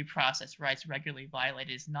have our due process rights regularly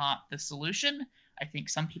violated is not the solution. I think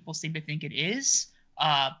some people seem to think it is,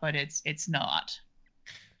 but it's not.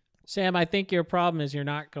 Sam, I think your problem is you're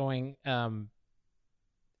not going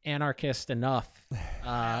anarchist enough.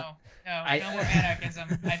 No, no more anarchism.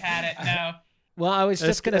 I've had it. No. Well, I was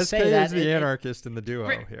just going to say SK that is the anarchist in the duo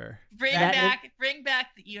here. Bring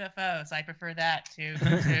back the UFOs. I prefer that to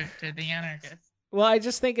the anarchists. Well, I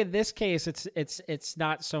just think in this case, it's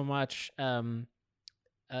not so much an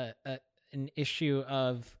issue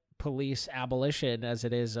of police abolition as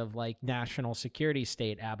it is of like national security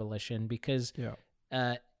state abolition, because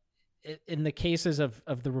in the cases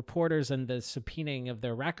of the reporters and the subpoenaing of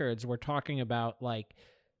their records, we're talking about like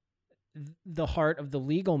the heart of the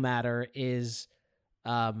legal matter is,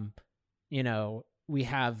 we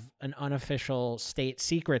have an unofficial State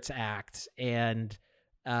Secrets Act, and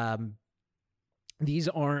these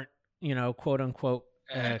aren't, quote unquote,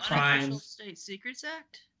 crimes. Unofficial State Secrets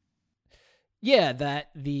Act? Yeah, that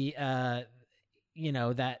the,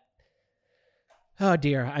 that, oh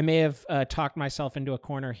dear, I may have talked myself into a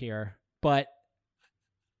corner here, but,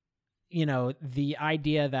 the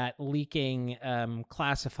idea that leaking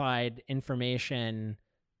classified information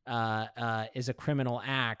is a criminal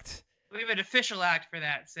act. We have an official act for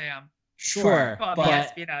that, Sam. Sure, Called the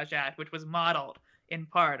Espionage Act, which was modeled in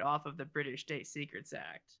part off of the British State Secrets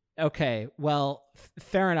Act. Okay, well,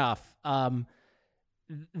 fair enough.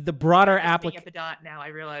 The broader application. A pedant now, I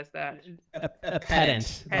realize that. A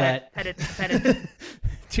pedant, but pedant.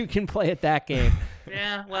 Two can play at that game.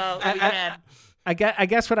 Yeah, well, we can. I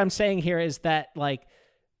guess what I'm saying here is that like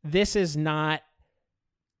this is not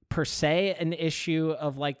per se an issue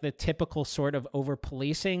of like the typical sort of over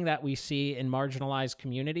policing that we see in marginalized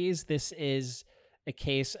communities. This is a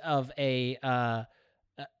case of a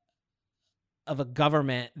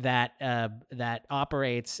government that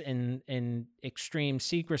operates in extreme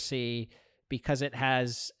secrecy because it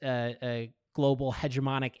has a global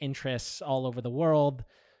hegemonic interests all over the world.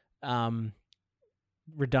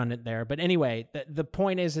 Redundant there, but anyway, the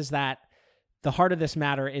point is that the heart of this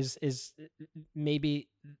matter is maybe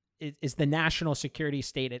the national security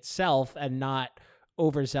state itself, and not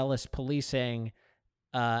overzealous policing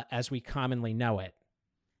as we commonly know it.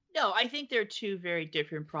 No, I think they're two very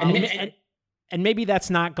different problems. And maybe that's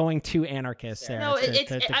not going too anarchist there. No,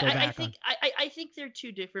 I think they're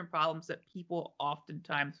two different problems that people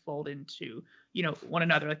oftentimes fold into, one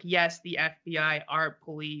another. Like, yes, the FBI, our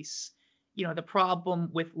police, the problem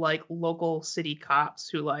with like local city cops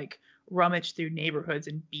who like rummage through neighborhoods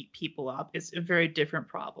and beat people up is a very different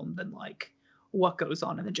problem than like what goes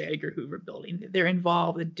on in the J. Edgar Hoover building. They're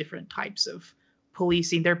involved in different types of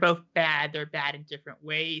policing. They're both bad. They're bad in different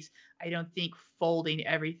ways. I don't think folding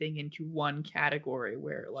everything into one category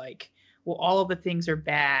where like, well, all of the things are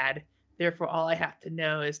bad, therefore all I have to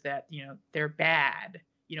know is that, they're bad,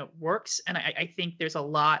 works. And I think there's a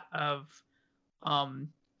lot of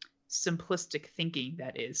simplistic thinking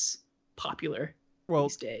that is popular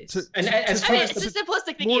these days.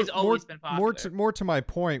 Simplistic thinking has always been popular. More to my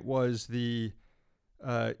point was the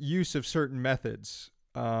use of certain methods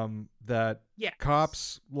that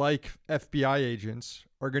cops like FBI agents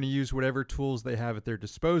are going to use whatever tools they have at their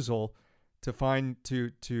disposal to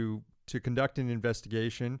conduct an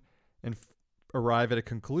investigation and arrive at a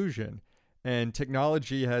conclusion. And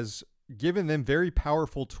technology has given them very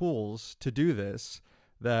powerful tools to do this.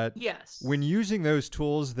 That when using those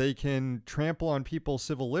tools, they can trample on people's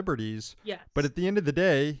civil liberties. Yes. But at the end of the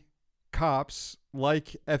day, cops,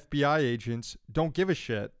 like FBI agents, don't give a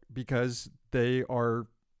shit because they are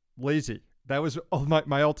lazy. That was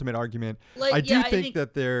my ultimate argument. Like, I do think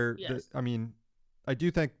that they're, I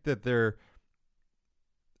do think that they're,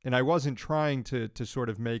 and I wasn't trying to sort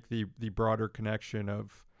of make the broader connection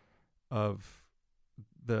of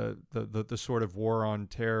the sort of war on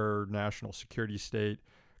terror, national security state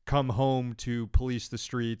come home to police the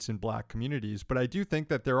streets in black communities. But I do think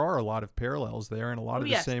that there are a lot of parallels there and a lot of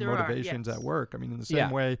the same motivations at work. I mean, in the same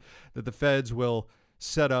way that the feds will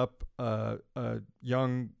set up a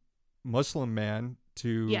young Muslim man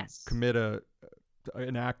to commit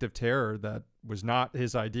an act of terror that was not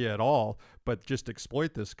his idea at all, but just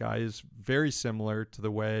exploit this guy, is very similar to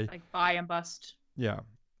the way, like buy and bust. Yeah,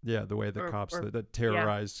 the way the cops that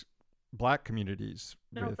terrorize black communities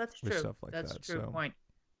with stuff like that. That's a true point.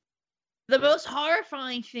 The most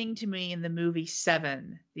horrifying thing to me in the movie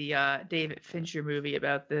Seven, the David Fincher movie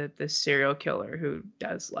about the serial killer who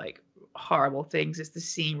does like horrible things, is the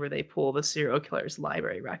scene where they pull the serial killer's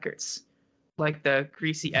library records. Like the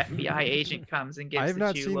greasy FBI agent comes and gets. I have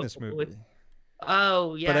not seen this movie.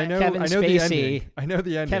 Oh yeah, but I know Kevin Spacey. The ending. I know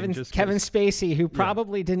the ending. Kevin Spacey, who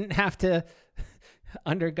probably didn't have to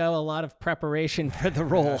undergo a lot of preparation for the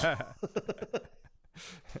role.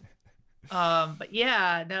 But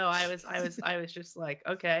yeah, no, I was just like,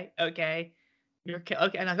 okay, you're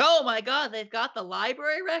okay, and like, oh my god, they've got the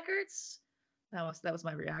library records. That was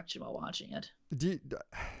my reaction while watching it.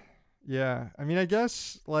 Yeah, I mean, I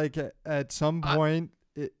guess like at some point,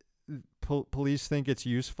 police think it's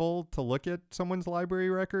useful to look at someone's library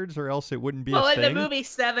records, or else it wouldn't be. Well, a in thing. The movie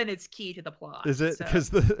Seven, it's key to the plot. Is it? Because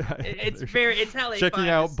it's how they checking find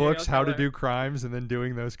out books killer. How to do crimes and then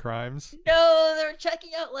doing those crimes. No, they're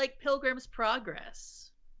checking out like Pilgrim's Progress.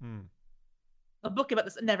 A book about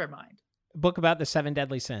this. Never mind. A book about the 7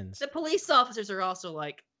 deadly sins. The police officers are also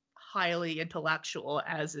like highly intellectual,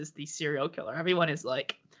 as is the serial killer. Everyone is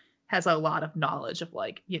like has a lot of knowledge of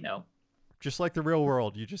like, you know. Just like the real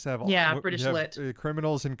world, you just have British lit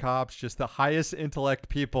criminals and cops, just the highest intellect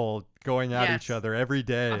people going at each other every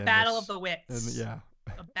day. A battle of the wits.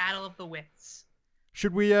 A battle of the wits.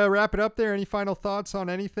 Should we wrap it up there? Any final thoughts on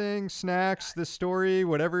anything? Snacks, the story,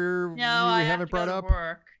 whatever we haven't brought up?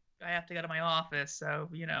 Work. I have to go to my office, so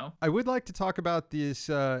you know. I would like to talk about these.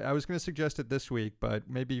 I was going to suggest it this week, but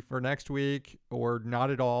maybe for next week or not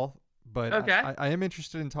at all. But I am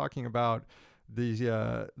interested in talking about these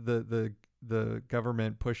the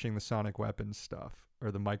government pushing the sonic weapons stuff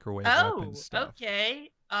or the microwave weapons stuff. Okay.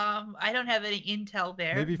 I don't have any intel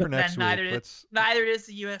there. Maybe for next week. Neither does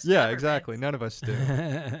the U.S. Yeah, government. Exactly. None of us do.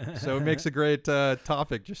 So it makes a great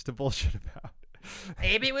topic just to bullshit about.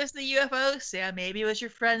 Maybe it was the UFOs, Sam. Maybe it was your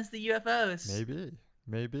friends, the UFOs.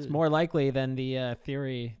 Maybe. It's more likely than the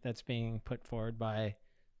theory that's being put forward by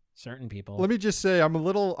certain people. Let me just say I'm a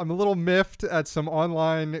little miffed at some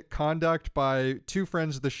online conduct by two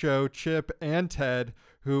friends of the show, Chip and Ted,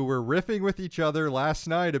 who were riffing with each other last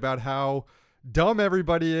night about how dumb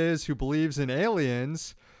everybody is who believes in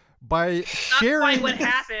aliens by sharing. Not quite what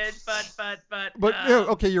happened, but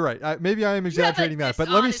okay, you're right. Maybe I am exaggerating that, but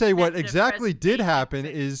let me say what exactly did happen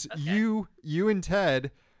is you and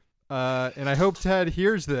Ted, and I hope Ted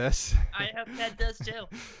hears this. I hope Ted does too.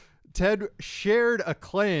 Ted shared a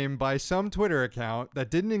claim by some Twitter account that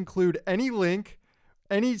didn't include any link,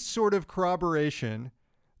 any sort of corroboration,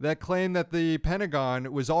 that claimed that the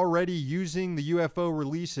Pentagon was already using the UFO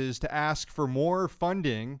releases to ask for more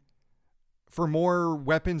funding for more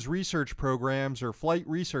weapons research programs or flight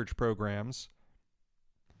research programs,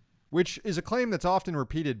 which is a claim that's often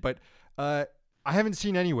repeated, but I haven't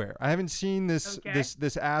seen anywhere. I haven't seen this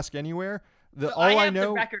ask anywhere. I have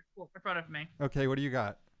the record in front of me. Okay, what do you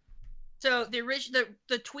got? So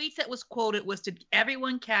the tweet that was quoted was, "Did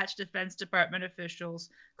everyone catch Defense Department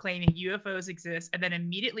officials claiming UFOs exist and then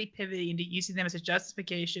immediately pivoting into using them as a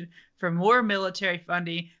justification for more military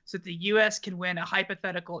funding so that the U.S. can win a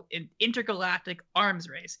hypothetical intergalactic arms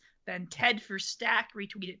race?" Then Ted Verstack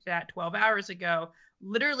retweeted that 12 hours ago.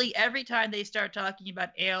 Literally every time they start talking about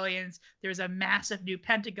aliens, there's a massive new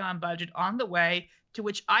Pentagon budget on the way, to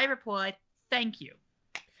which I replied, "Thank you."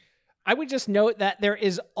 I would just note that there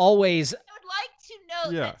is always... I would like to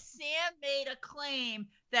note that Sam made a claim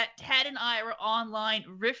that Ted and I were online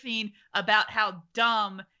riffing about how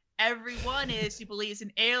dumb everyone is who believes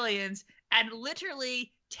in aliens, and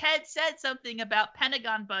literally Ted said something about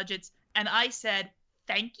Pentagon budgets, and I said,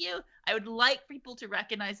 "Thank you." I would like people to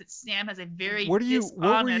recognize that Sam has a very dishonest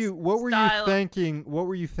style. What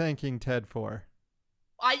were you thanking Ted for?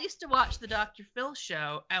 I used to watch the Dr. Phil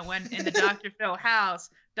show, and when in the Dr. Phil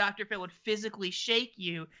house, Dr. Phil would physically shake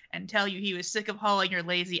you and tell you he was sick of hauling your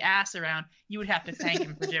lazy ass around. You would have to thank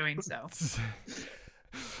him for doing so.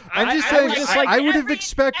 I'm just saying, I would have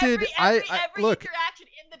expected. Every interaction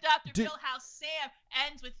in the Dr. Phil house, Sam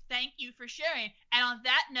ends with "thank you for sharing." And on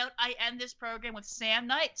that note, I end this program with Sam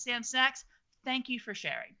Knight, Sam Sachs. Thank you for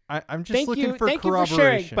sharing. I'm just looking for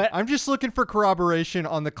corroboration. I'm just looking for corroboration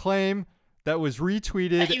on the claim that was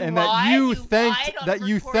retweeted That you and lied? that you You thanked lied on that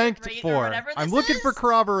you recorded thanked radio or for. whatever I'm this looking for is?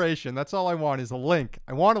 corroboration. That's all I want is a link.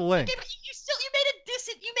 I want a link. Okay, but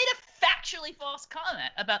you made a factually false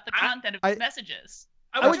comment about the content of the messages.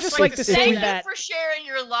 I would just like to say Thank that you for sharing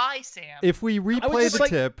your lie, Sam. If we replay just the like-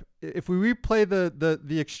 tip, if we replay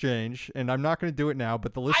the exchange, and I'm not going to do it now,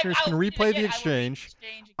 but the listeners can replay the exchange.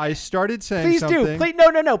 I started saying please something. do. Please,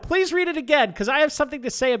 no. Please read it again because I have something to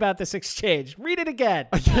say about this exchange. Read it again.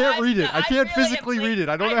 I can't read it. I I can't really physically am read it.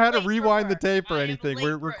 I don't know how to rewind the tape or anything.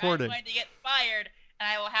 We're I'm recording. going to get fired, and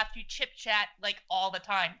I will have to chip chat like all the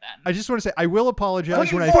time then. I just want to say I will apologize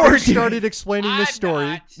Looking when I forward first to it. started explaining this I'm story.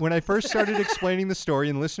 not. When I first started explaining the story,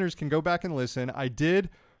 and listeners can go back and listen, I did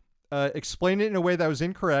explain it in a way that was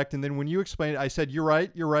incorrect. And then when you explained it, I said, "You're right.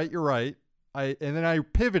 You're right. You're right." And then I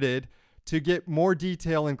pivoted to get more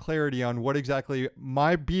detail and clarity on what exactly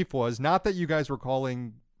my beef was. Not that you guys were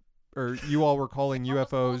calling, or you all were calling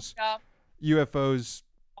UFOs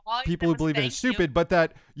people who believe in it stupid, but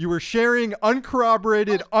that you were sharing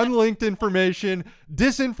uncorroborated, unlinked information,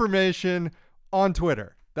 disinformation on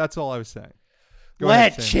Twitter. That's all I was saying. Go Let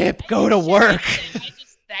ahead, Sam. Chip go to work. I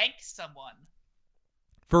just thanked someone.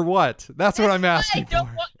 For what? That's what I'm asking for.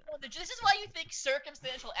 This is why you think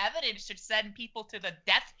circumstantial evidence should send people to the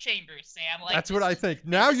death chamber, Sam. Like, That's what this I is- think.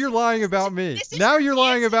 Now this you're is- lying this about is- me. this is Now you're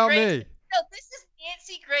lying Nancy about Grace- me. No, this is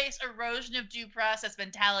Nancy Grace erosion of due process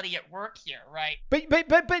mentality at work here, right? But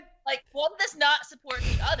Like, one does not support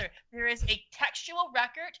the other. There is a textual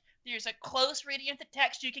record. There's a close reading of the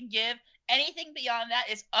text you can give. Anything beyond that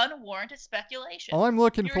is unwarranted speculation. All I'm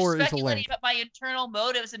looking You're for is a speculating link. about my internal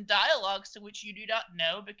motives and dialogues to which you do not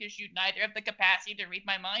know because you neither have the capacity to read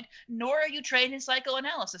my mind, nor are you trained in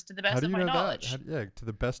psychoanalysis to the How best do of you my know knowledge. that? Yeah, to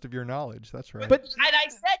the best of your knowledge. That's right. But- And I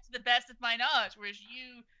said to the best of my knowledge, whereas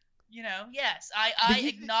you know, yes, I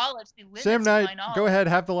acknowledge the limits Sam of my Knight, knowledge. go ahead.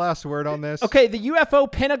 Have the last word on this. okay, the UFO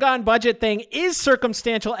Pentagon budget thing is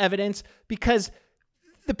circumstantial evidence because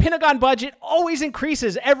the Pentagon budget always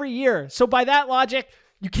increases every year. So by that logic,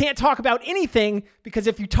 you can't talk about anything because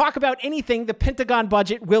if you talk about anything, the Pentagon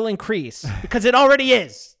budget will increase because it already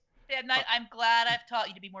is. Sam Knight, I'm glad I've taught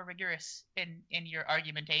you to be more rigorous in your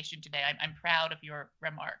argumentation today. I'm proud of your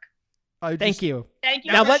remark. Thank you. Thank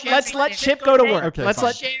you. Now for let's sharing let it. Chip go to work. Okay, let's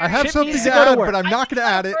fine. let I have Chip something needs to to go to add, work. but I'm not going to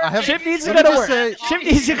add it. I have. Chip needs to let go me to just work. say- Chip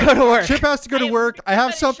needs to go to work. Chip has to go to work. I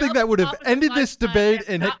have something that would have ended this debate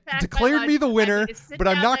and had declared me the winner, but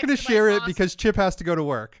I'm not going to share it because Chip has to go to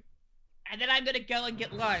work. And then I'm gonna go and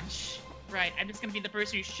get lunch. Right. I'm just gonna be the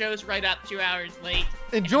person who shows right up 2 hours late.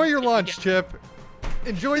 Enjoy your lunch, Chip.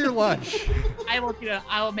 Enjoy your lunch. I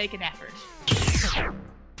will make an effort.